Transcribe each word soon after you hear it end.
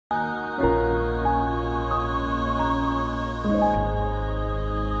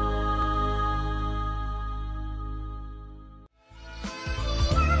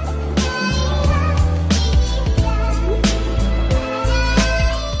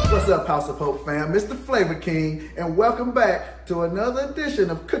What's up, House of Hope fam? Mr. Flavor King, and welcome back to another edition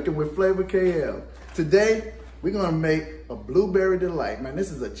of Cooking with Flavor KL. Today, we're gonna make a blueberry delight. Man,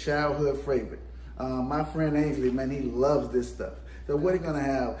 this is a childhood favorite. My friend Ainsley, man, he loves this stuff. So we're gonna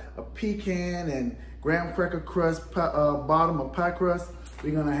have a pecan and graham cracker crust, bottom of pie crust.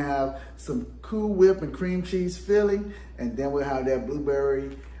 We're gonna have some Cool Whip and cream cheese filling, and then we'll have that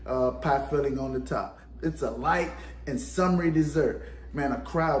blueberry pie filling on the top. It's a light and summery dessert. Man, a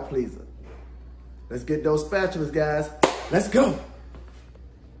crowd pleaser. Let's get those spatulas, guys. Let's go.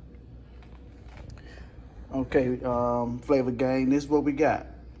 Okay, Flavor Gang, this is what we got.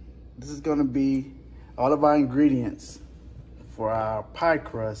 This is gonna be all of our ingredients for our pie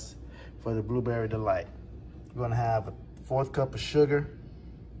crust for the blueberry delight. We're gonna have a 1/4 cup of sugar,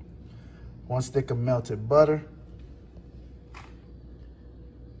 1 stick of melted butter,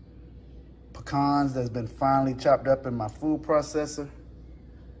 pecans that's been finely chopped up in my food processor,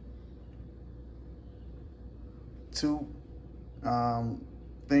 2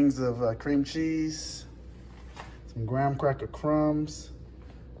 things of cream cheese, some graham cracker crumbs,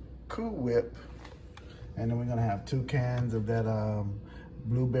 Cool Whip, and then we're gonna have 2 cans of that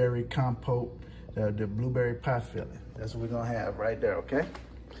blueberry compote, the blueberry pie filling. That's what we're gonna have right there, okay?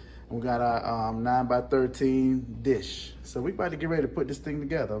 And we got our 9 by 13 dish. So we about to get ready to put this thing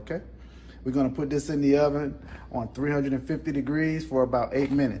together, okay? We're gonna put this in the oven on 350 degrees for about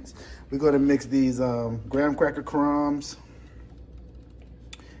 8 minutes. We're gonna mix these graham cracker crumbs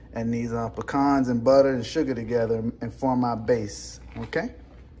and these pecans and butter and sugar together and form our base, okay?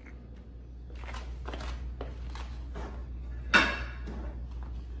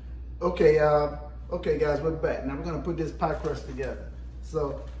 Okay guys, we're back. Now we're gonna put this pie crust together.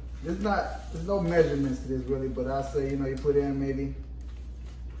 So there's no measurements to this really, but I say, you put in maybe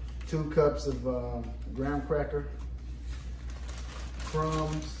 2 cups of graham cracker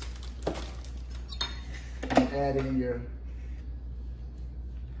crumbs, and add in your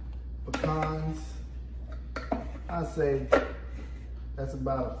pecans. I say that's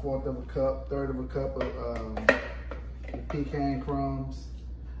about a 1/4 of a cup, 1/3 of a cup of pecan crumbs.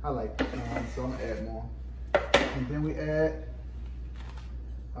 I like pecans, so I'm gonna add more. And then we add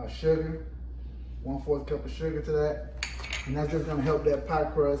our sugar, 1/4 cup of sugar to that. And that's just gonna help that pie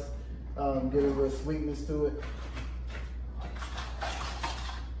crust get a little sweetness to it.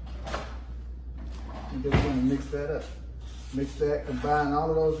 And then we're gonna mix that up. Mix that, combine all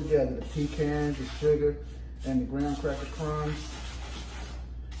of those together, the pecans, the sugar, and the graham cracker crumbs.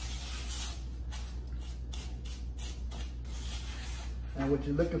 And what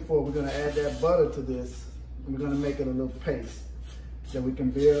you're looking for, we're gonna add that butter to this, and we're gonna make it a little paste that we can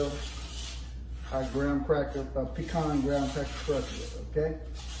build our pecan graham cracker crust with, okay?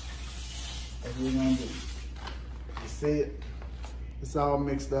 That's what we're gonna do. You see it? It's all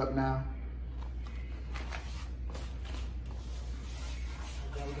mixed up now.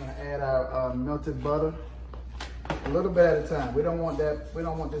 Then we're gonna add our melted butter, a little bit at a time. We don't want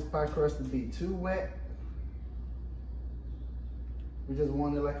this pie crust to be too wet. We just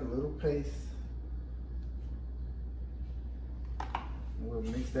want it like a little paste. We'll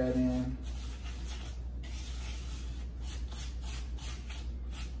mix that in.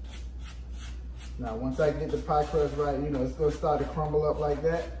 Now, once I get the pie crust right, it's gonna start to crumble up like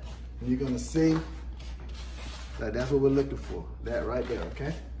that. And you're gonna see that that's what we're looking for. That right there,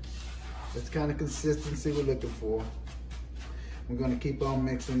 okay? That's kind of consistency we're looking for. We're gonna keep on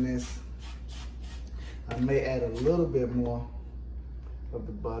mixing this. I may add a little bit more of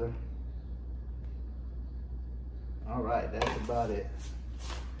the butter. All right, that's about it.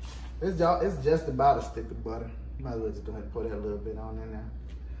 It's just about a stick of butter. Might as well just go ahead and put that a little bit on in there.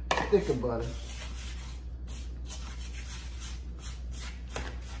 Stick of butter.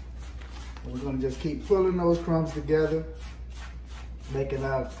 And we're gonna just keep pulling those crumbs together, making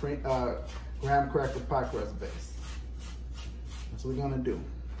our graham cracker pie crust base. That's what we're gonna do.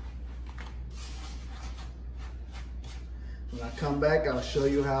 When I come back, I'll show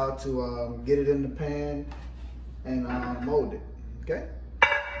you how to get it in the pan and mold it, okay?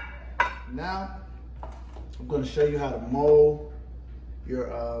 Now, I'm gonna show you how to mold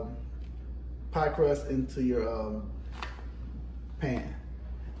your pie crust into your pan.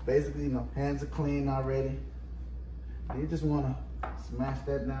 Basically, hands are clean already. You just wanna smash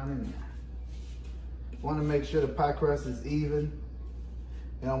that down in there. You wanna make sure the pie crust is even.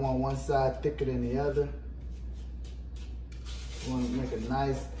 You don't want one side thicker than the other. You want to make a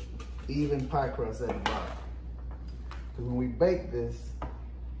nice, even pie crust at the bottom. Because when we bake this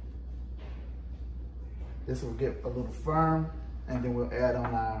will get a little firm, and then we'll add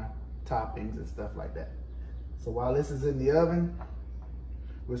on our toppings and stuff like that. So while this is in the oven,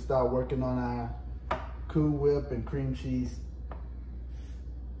 we'll start working on our Cool Whip and cream cheese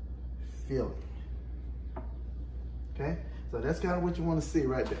filling. Okay, so that's kind of what you want to see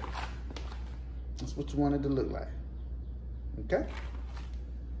right there. That's what you want it to look like. Okay.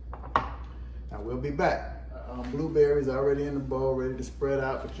 Now we'll be back. Blueberries already in the bowl, ready to spread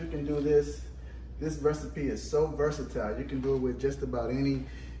out, but you can do this. This recipe is so versatile. You can do it with just about any.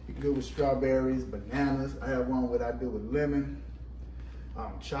 You can do it with strawberries, bananas. I have one what I do with lemon,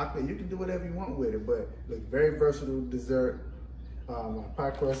 chocolate. You can do whatever you want with it, but look, very versatile dessert. My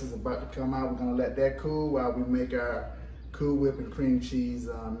pie crust is about to come out. We're gonna let that cool while we make our Cool Whip and cream cheese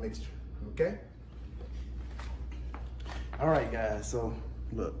mixture, okay? All right, guys, so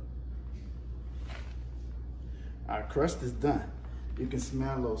look. Our crust is done. You can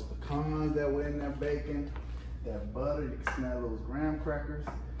smell those pecans that were in there baking, that butter. You can smell those graham crackers.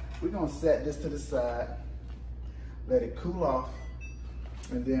 We're gonna set this to the side, let it cool off,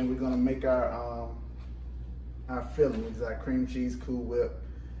 and then we're gonna make our filling, which is our cream cheese, Cool Whip,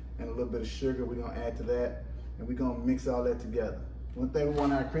 and a little bit of sugar. We're gonna add to that, and we're gonna mix all that together. One thing we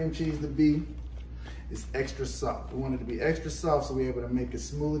want our cream cheese to be is extra soft. We want it to be extra soft so we're able to make it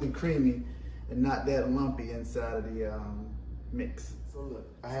smooth and creamy and not that lumpy inside of the mix. So look,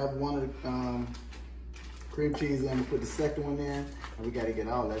 I have one of the cream cheese in. We put the second one in, and we got to get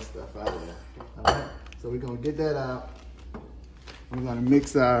all that stuff out of there. All right, so we're gonna get that out. We're gonna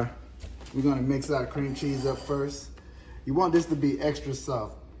mix our cream cheese up first. You want this to be extra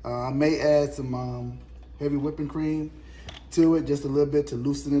soft. I may add some heavy whipping cream to it, just a little bit to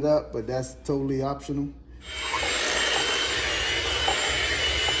loosen it up, but that's totally optional.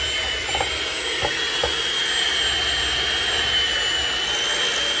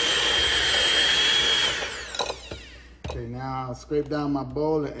 Okay, now I'll scrape down my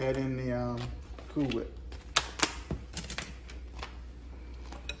bowl and add in the Cool Whip.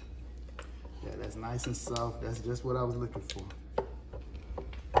 Yeah, that's nice and soft. That's just what I was looking for.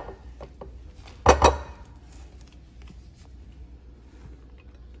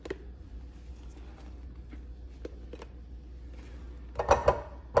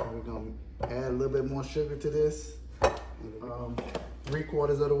 We're gonna add a little bit more sugar to this. 3/4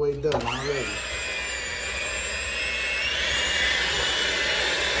 of the way done already.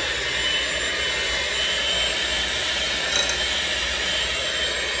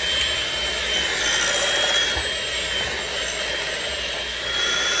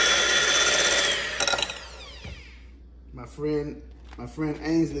 My friend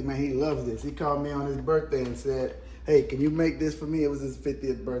Ainsley, man, he loves this. He called me on his birthday and said, hey, can you make this for me? It was his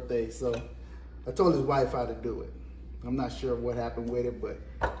 50th birthday. So I told his wife how to do it. I'm not sure what happened with it, but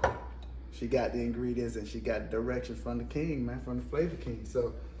she got the ingredients and she got directions from the king, man, from the Flavor King.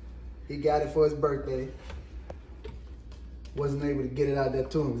 So he got it for his birthday. Wasn't able to get it out there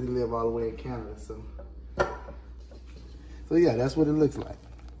to him because he lived all the way in Canada. So yeah, that's what it looks like.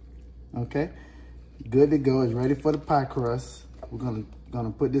 Okay, good to go. It's ready for the pie crust. We're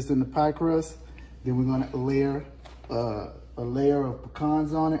gonna put this in the pie crust. Then we're gonna layer a layer of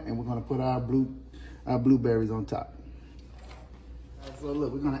pecans on it, and we're gonna put our blueberries on top. Right, so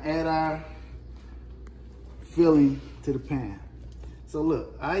look, we're gonna add our filling to the pan. So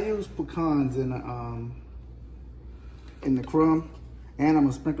look, I use pecans in the crumb, and I'm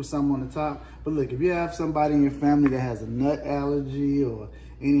gonna sprinkle some on the top. But look, if you have somebody in your family that has a nut allergy or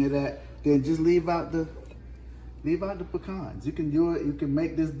any of that, then just leave out the pecans. You can do it. You can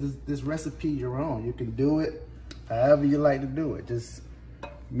make this recipe your own. You can do it however you like to do it. Just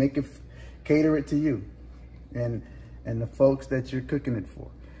make it, cater it to you and the folks that you're cooking it for.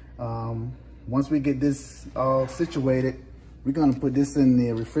 Once we get this all situated, we're gonna put this in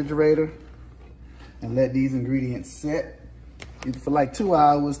the refrigerator and let these ingredients set for like 2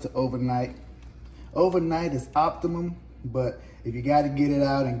 hours to overnight. Overnight is optimum, but if you got to get it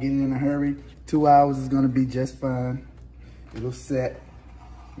out and get it in a hurry, 2 hours is going to be just fine. It'll set.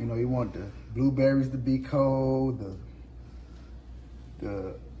 You know, you want the blueberries to be cold,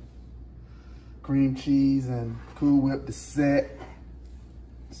 the cream cheese and Cool Whip to set.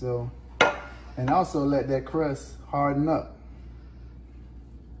 So, and also let that crust harden up.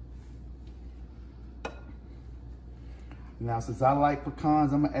 Now, since I like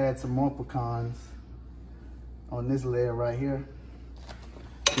pecans, I'm gonna add some more pecans on this layer right here.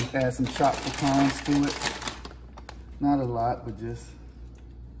 Just add some chopped pecans to it. Not a lot, but just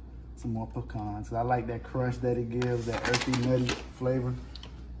some more pecans. I like that crunch that it gives, that earthy, nutty flavor.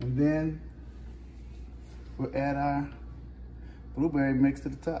 And then we'll add our blueberry mix to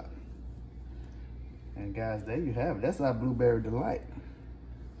the top. And guys, there you have it. That's our blueberry delight.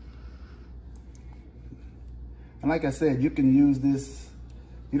 And like I said, you can use this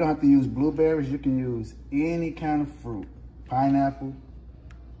You don't have to use blueberries. You can use any kind of fruit. Pineapple,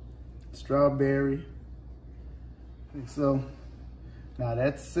 strawberry. Okay, so now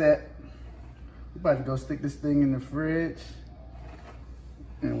that's set. We're about to go stick this thing in the fridge,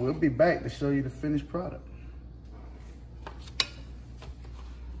 and we'll be back to show you the finished product.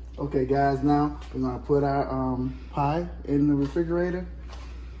 Okay guys, now we're gonna put our pie in the refrigerator.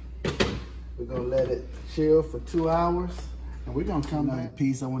 We're gonna let it chill for 2 hours, and we're gonna come back.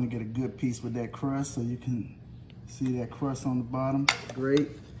 Piece, I wanna get a good piece with that crust so you can see that crust on the bottom. Great,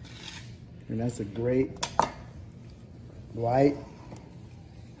 and that's a great, light,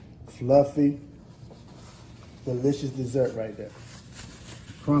 fluffy, delicious dessert right there.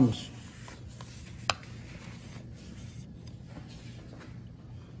 Promise you.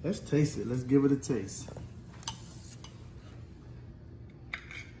 Let's taste it. Let's give it a taste.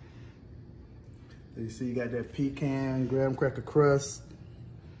 So you see you got that pecan, graham cracker crust,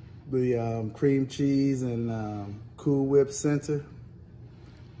 the cream cheese and Cool Whip center,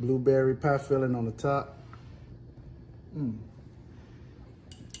 blueberry pie filling on the top.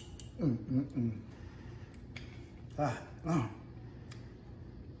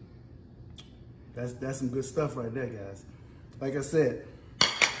 That's some good stuff right there, guys. Like I said,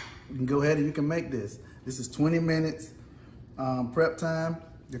 you can go ahead and you can make this. This is 20 minutes prep time.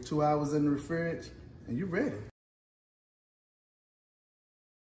 Get 2 hours in the fridge, and you're ready.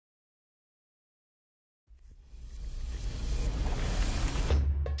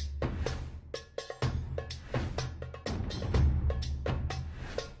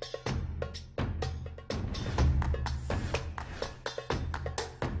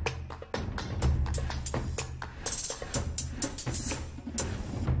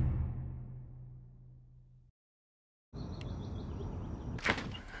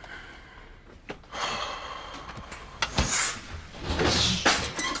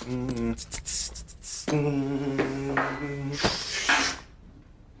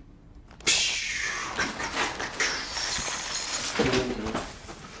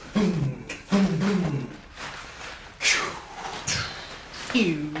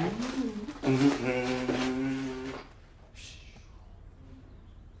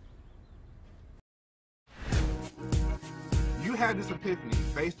 You had this epiphany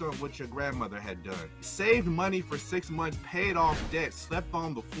based on what your grandmother had done. Saved money for 6 months, paid off debt, slept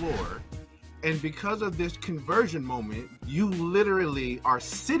on the floor, and because of this conversion moment, you literally are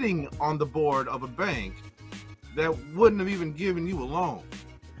sitting on the board of a bank that wouldn't have even given you a loan.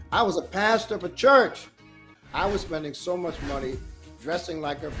 I was a pastor of a church. I was spending so much money dressing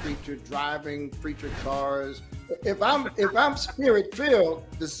like a preacher, driving preacher cars. If I'm spirit-filled,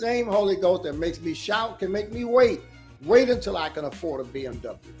 the same Holy Ghost that makes me shout can make me wait. Wait until I can afford a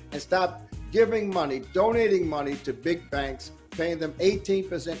BMW and stop giving money, donating money to big banks, paying them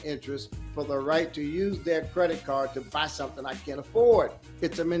 18% interest for the right to use their credit card to buy something I can't afford.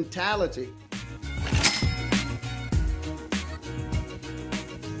 It's a mentality.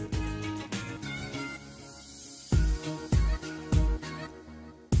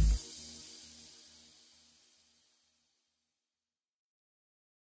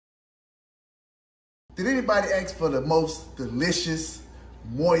 Did anybody ask for the most delicious,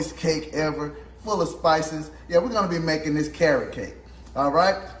 moist cake ever, full of spices? Yeah, we're gonna be making this carrot cake. All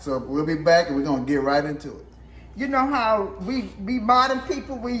right, so we'll be back and we're gonna get right into it. You know how we modern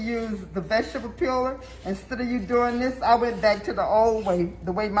people, we use the vegetable peeler? Instead of you doing this, I went back to the old way,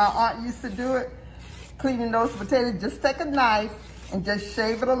 the way my aunt used to do it. Cleaning those potatoes, just take a knife and just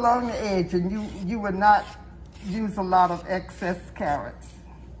shave it along the edge, and you would not use a lot of excess carrots.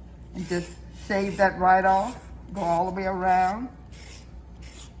 And just shave that right off, go all the way around.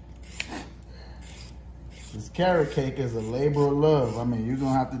 This carrot cake is a labor of love. I mean, you're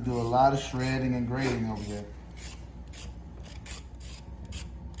gonna have to do a lot of shredding and grating over there.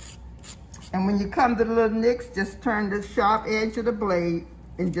 And when you come to the little nicks, just turn the sharp edge of the blade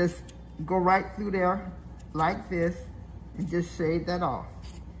and just go right through there like this and just shave that off.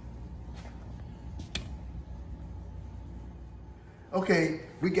 Okay,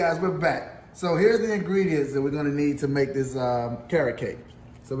 we're back. So here's the ingredients that we're gonna need to make this carrot cake.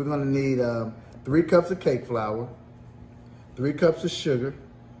 So we're gonna need 3 cups of cake flour, 3 cups of sugar,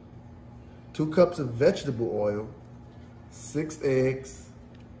 2 cups of vegetable oil, 6 eggs,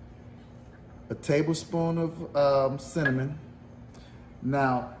 a tablespoon of cinnamon.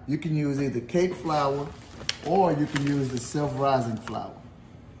 Now, you can use either cake flour or you can use the self-rising flour.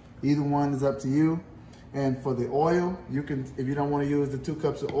 Either one is up to you. And for the oil, you can, if you don't want to use the 2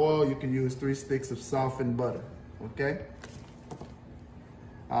 cups of oil, you can use 3 sticks of softened butter, okay?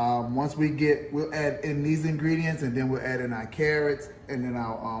 Once we'll add in these ingredients, and then we'll add in our carrots and then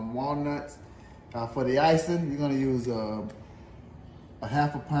our walnuts. For the icing, you're gonna use a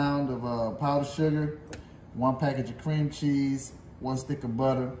half a pound of powdered sugar, 1 package of cream cheese, 1 stick of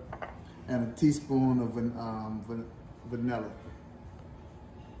butter, and a teaspoon of vanilla.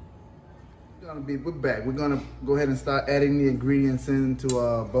 We're back. We're gonna go ahead and start adding the ingredients into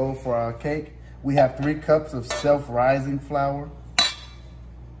a bowl for our cake. We have 3 cups of self-rising flour,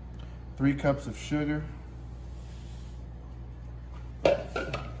 3 cups of sugar,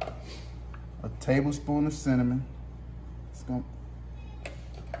 a tablespoon of cinnamon,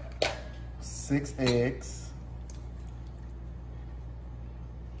 6 eggs,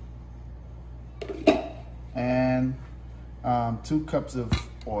 and 2 cups of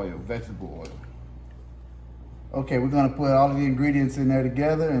oil, vegetable oil. Okay, we're gonna put all of the ingredients in there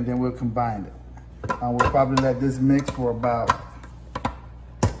together, and then we'll combine it. We'll probably let this mix for about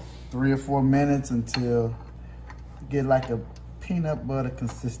 3 or 4 minutes until you get like a peanut butter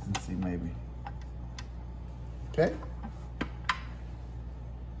consistency, maybe. Okay?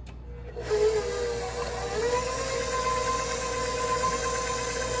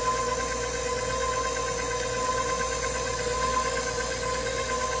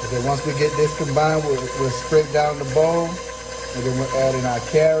 Okay, once we get this combined, we'll scrape down the bowl, and then we'll add in our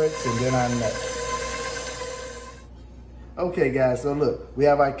carrots and then our nuts. Okay guys, so look, we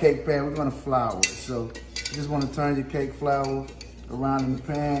have our cake pan. We're gonna flour it. So you just wanna turn your cake flour around in the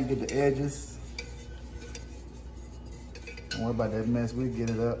pan, get the edges. Don't worry about that mess, we'll get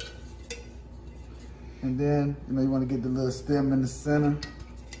it up. And then, you wanna get the little stem in the center.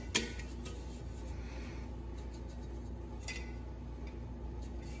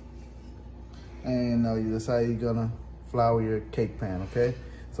 And that's how you're gonna flour your cake pan, okay?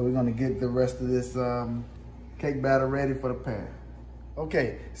 So we're gonna get the rest of this cake batter ready for the pan.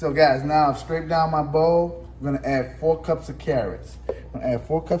 Okay, so guys, now I've scraped down my bowl. I'm gonna add 4 cups of carrots. I'm gonna add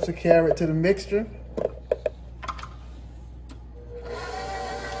 4 cups of carrot to the mixture.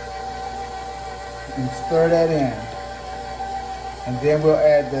 And stir that in. And then we'll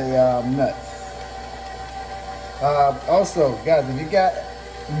add the nuts. Also, guys, if you got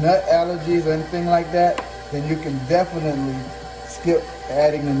nut allergies or anything like that, then you can definitely skip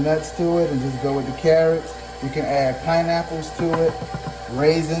adding the nuts to it and just go with the carrots. You can add pineapples to it,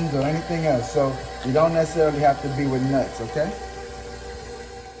 raisins, or anything else. So you don't necessarily have to be with nuts, okay?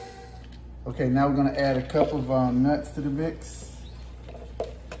 Okay, now we're gonna add a cup of nuts to the mix.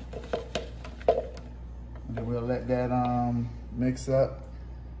 And then we'll let that mix up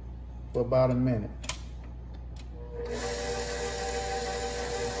for about a minute.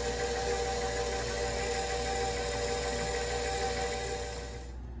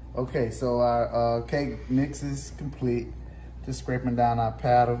 Okay, so our cake mix is complete. Just scraping down our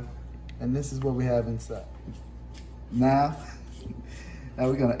paddle, and this is what we have inside. Now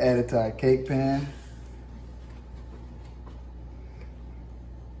we're gonna add it to our cake pan.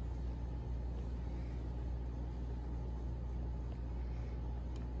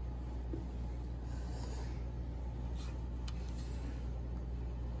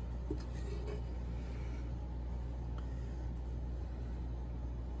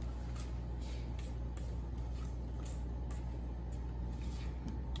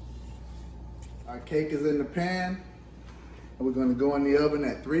 Our cake is in the pan, and we're gonna go in the oven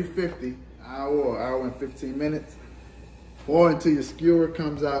at 350, hour and 15 minutes, or until your skewer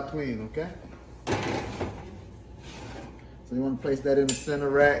comes out clean, okay? So you wanna place that in the center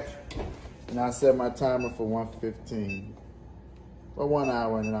rack, and I'll set my timer for 1:15, or 1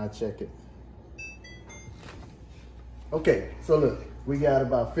 hour, and then I'll check it. Okay, so look, we got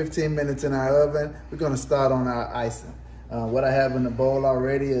about 15 minutes in our oven. We're gonna start on our icing. What I have in the bowl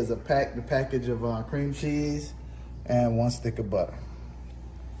already is the package of cream cheese and 1 stick of butter.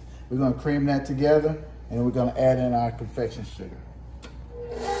 We're gonna cream that together, and we're gonna add in our confection sugar.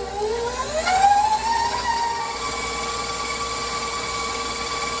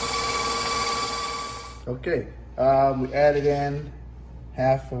 Okay, we added in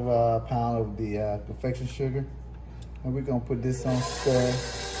half of a pound of the confection sugar, and we're gonna put this on stir.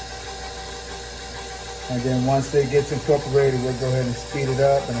 And then once it gets incorporated, we'll go ahead and speed it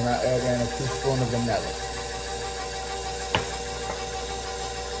up, and then I'll add in a teaspoon of vanilla.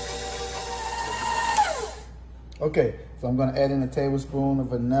 Okay, so I'm gonna add in a tablespoon of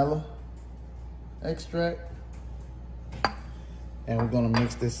vanilla extract, and we're gonna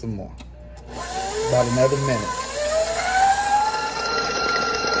mix this some more. About another minute.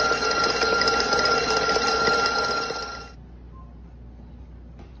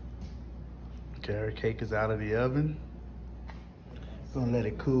 Okay, our cake is out of the oven. Gonna let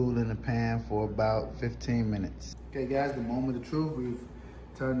it cool in the pan for about 15 minutes. Okay guys, the moment of truth. We've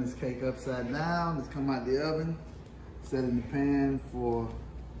turned this cake upside down. It's come out the oven. Set in the pan for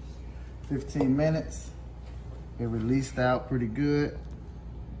 15 minutes. It released out pretty good.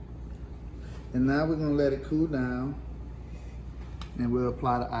 And now we're gonna let it cool down and we'll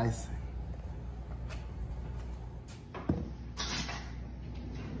apply the icing.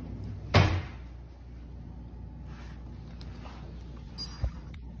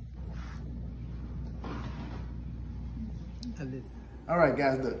 All right,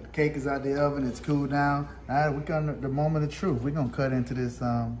 guys, the cake is out the oven. It's cooled down. All right, we're gonna, the moment of truth. We're gonna cut into this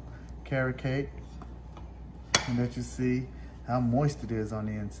carrot cake and let you see how moist it is on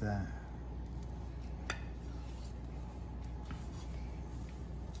the inside.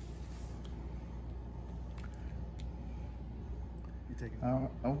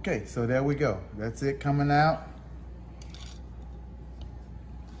 Okay, so there we go. That's it coming out.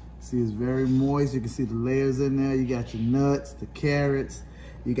 See, it's very moist. You can see the layers in there. You got your nuts, the carrots.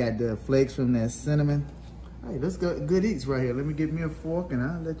 You got the flakes from that cinnamon. Hey, let's go good eats right here. Let me get me a fork and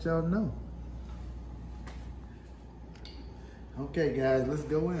I'll let y'all know. Okay, guys, let's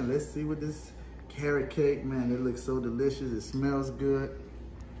go in. Let's see what this carrot cake, man, it looks so delicious. It smells good.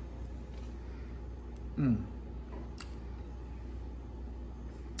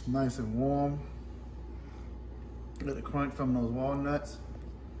 Nice and warm. Got the crunch from those walnuts.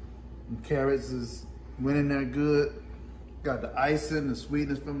 And carrots went in there good. Got the icing, the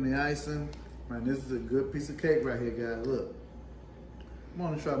sweetness from the icing. Man, this is a good piece of cake right here, guys. Look. I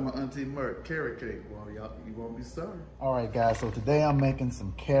want to try my Auntie Mert carrot cake. Well, y'all, you won't be sorry. All right, guys, so today I'm making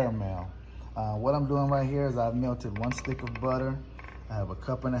some caramel. What I'm doing right here is I've melted 1 stick of butter. I have a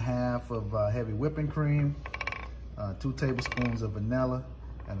 1.5 cups of heavy whipping cream, 2 tablespoons of vanilla,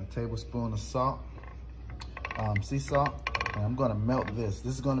 and a tablespoon of salt, sea salt. And I'm gonna melt this.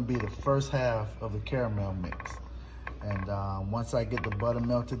 This is gonna be the first half of the caramel mix. And once I get the butter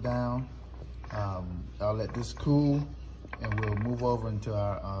melted down, I'll let this cool and we'll move over into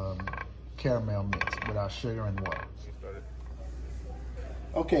our caramel mix with our sugar and water.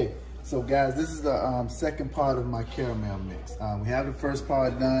 Okay, so guys, this is the second part of my caramel mix. We have the first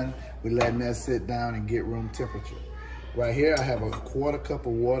part done. We're letting that sit down and get room temperature. Right here, I have a 1/4 cup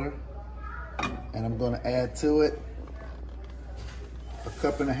of water, and I'm gonna add to it a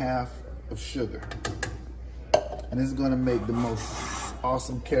 1.5 cups of sugar. And this is gonna make the most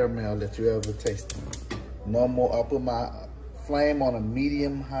awesome caramel that you ever tasted. No more, I'll put my flame on a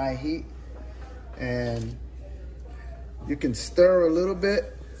medium-high heat, and you can stir a little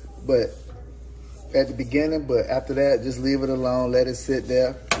bit, but at the beginning, but after that, just leave it alone, let it sit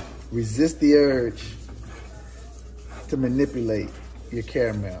there. Resist the urge to manipulate your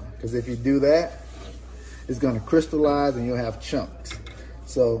caramel, because if you do that, it's gonna crystallize and you'll have chunks.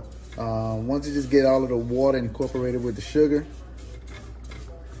 So once you just get all of the water incorporated with the sugar,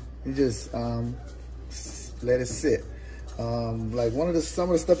 you just let it sit. Like some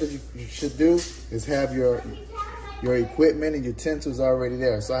of the stuff that you should do is have your equipment and utensils already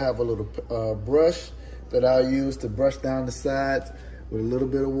there. So I have a little brush that I'll use to brush down the sides with a little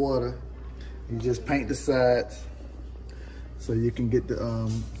bit of water. You just paint the sides so you can get the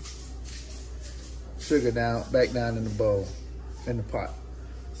sugar back down in the bowl, in the pot.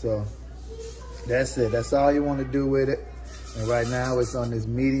 So that's it. That's all you want to do with it. And right now it's on this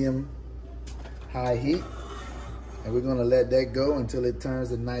medium high heat. And we're gonna let that go until it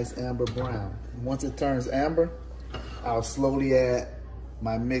turns a nice amber brown. Once it turns amber, I'll slowly add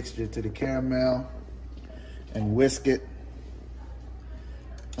my mixture to the caramel and whisk it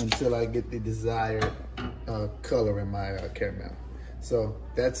until I get the desired color in my caramel. So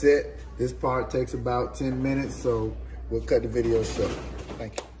that's it. This part takes about 10 minutes, so we'll cut the video short.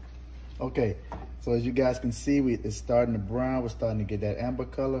 Thank you. Okay, so as you guys can see, it's starting to brown. We're starting to get that amber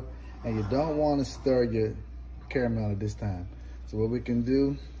color, and you don't want to stir your caramel at this time. So what we can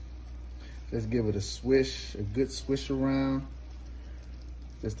do, just give it a swish, a good swish around,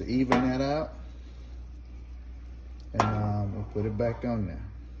 just to even that out. And we'll put it back on there.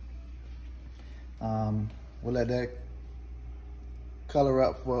 We'll let that color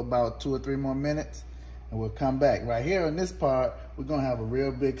up for about 2 or 3 more minutes, and we'll come back. Right here in this part, we're gonna have a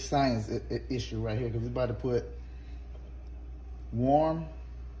real big science issue right here, because we're about to put warm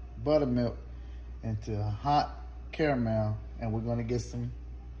buttermilk into a hot caramel, and we're gonna get some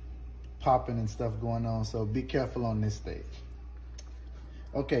popping and stuff going on, so be careful on this stage.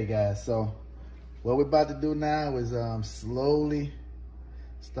 Okay guys, so what we're about to do now is slowly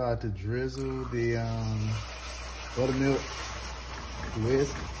start to drizzle the buttermilk.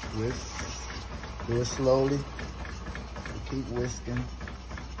 Whisk, do it slowly. Be Keep whisking.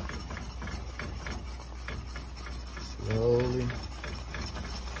 Slowly.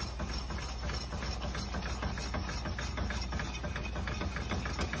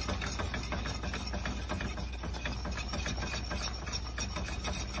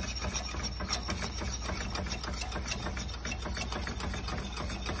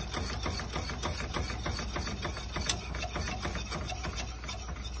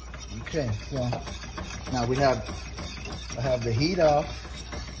 Okay, so now I have the heat off.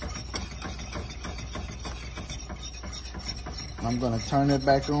 I'm gonna turn it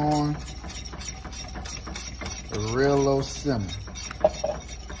back on a real low simmer.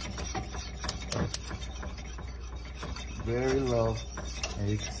 Very low. And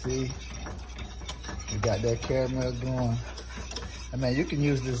you can see we got that caramel going. I mean, you can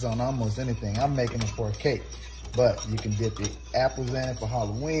use this on almost anything. I'm making it for a cake, but you can dip the apples in it for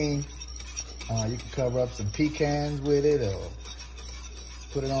Halloween. You can cover up some pecans with it, or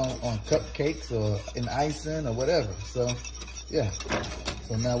put it on cupcakes or in icing or whatever. So, yeah.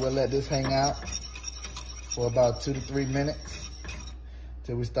 So now we'll let this hang out for about 2 to 3 minutes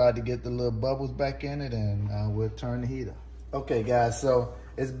till we start to get the little bubbles back in it, and we'll turn the heat up. Okay, guys. So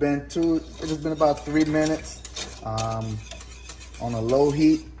it's been about 3 minutes on a low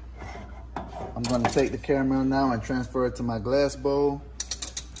heat. I'm going to take the caramel now and transfer it to my glass bowl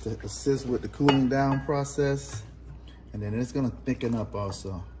to assist with the cooling down process. And then it's gonna thicken up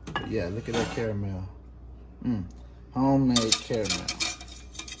also. But yeah, look at that caramel. Homemade caramel.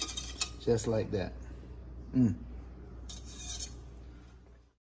 Just like that.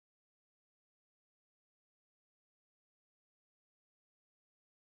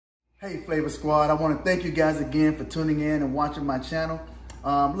 Hey Flavor Squad, I wanna thank you guys again for tuning in and watching my channel.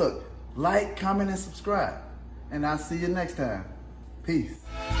 Look, like, comment, and subscribe. And I'll see you next time. Peace.